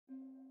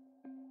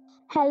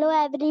Hello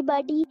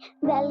everybody,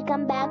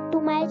 welcome back to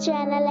my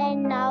channel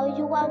and now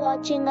you are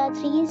watching a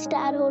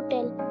 3-star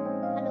hotel.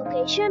 The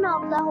location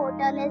of the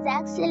hotel is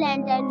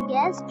excellent and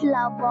guests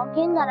love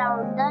walking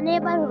around the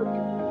neighborhood.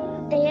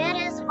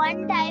 There is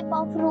one type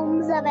of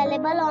rooms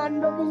available on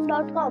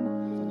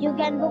booking.com. You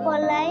can book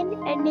online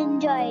and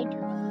enjoy it.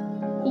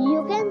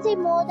 You can see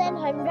more than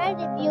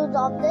 100 reviews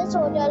of this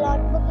hotel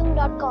on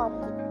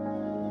booking.com.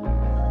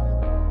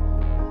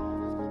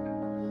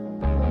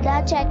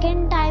 The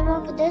check-in time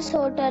of this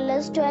hotel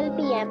is 12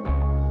 p.m.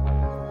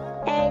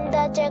 and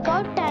the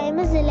check-out time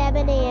is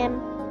 11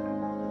 a.m.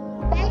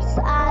 Pets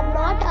are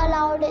not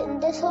allowed in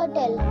this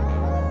hotel.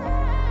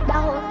 The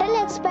hotel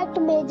accepts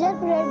major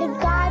credit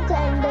cards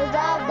and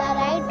reserves the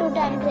right to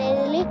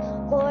temporarily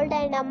hold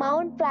an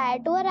amount prior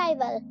to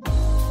arrival.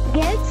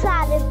 Guests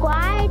are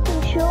required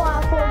to show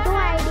a photo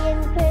ID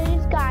and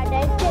credit card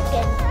at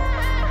check-in.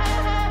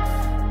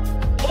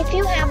 If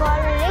you have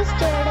already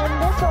stayed in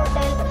this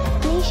hotel,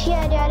 please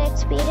share your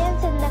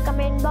experience in the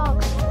comment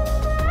box.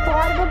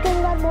 For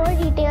booking or more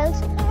details,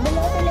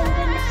 below the link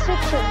in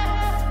description.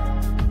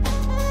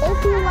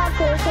 If you are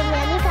facing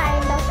any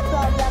kind of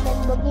problem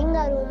in booking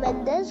a room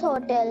in this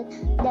hotel,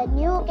 then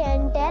you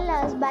can tell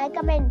us by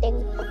commenting.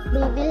 We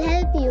will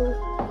help you.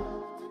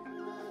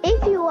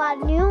 If you are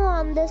new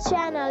on this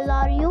channel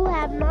or you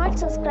have not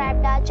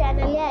subscribed our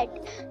channel yet,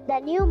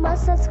 then you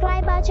must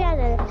subscribe our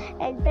channel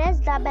and press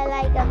the bell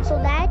icon so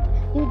that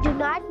you do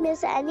not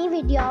miss any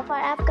video of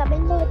our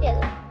upcoming hotel.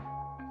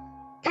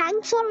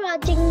 Thanks for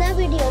watching the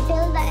video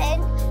till the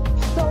end.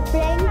 So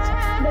friends,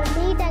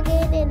 we'll meet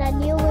again in a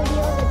new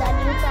video with a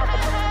new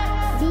topic.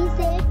 Be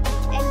safe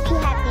and keep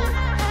happy.